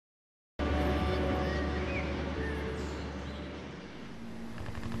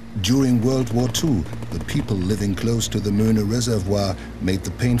During World War II, the people living close to the Möhne reservoir made the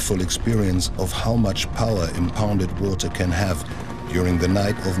painful experience of how much power impounded water can have. During the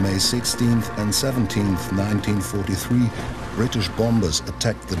night of May 16th and 17th, 1943, British bombers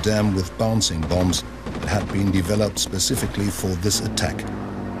attacked the dam with bouncing bombs that had been developed specifically for this attack.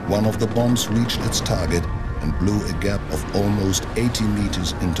 One of the bombs reached its target and blew a gap of almost 80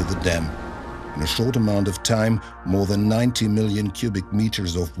 meters into the dam. In a short amount of time, more than 90 million cubic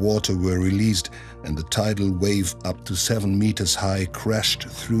meters of water were released, and the tidal wave up to 7 meters high crashed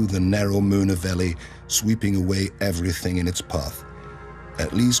through the narrow Möhne valley, sweeping away everything in its path.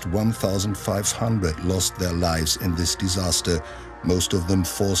 At least 1,500 lost their lives in this disaster, most of them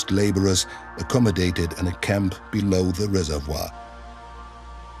forced laborers accommodated in a camp below the reservoir.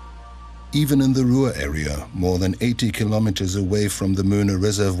 Even in the Ruhr area, more than 80 kilometers away from the Möhne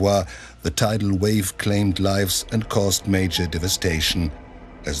reservoir, the tidal wave claimed lives and caused major devastation.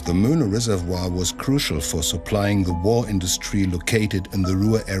 As the Möhne reservoir was crucial for supplying the war industry located in the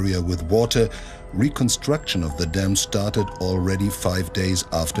Ruhr area with water, reconstruction of the dam started already 5 days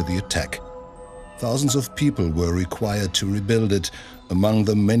after the attack. Thousands of people were required to rebuild it, among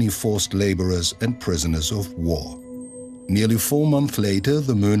them many forced laborers and prisoners of war. Nearly 4 months later,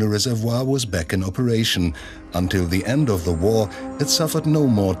 the Möhne reservoir was back in operation. Until the end of the war, it suffered no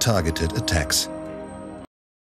more targeted attacks.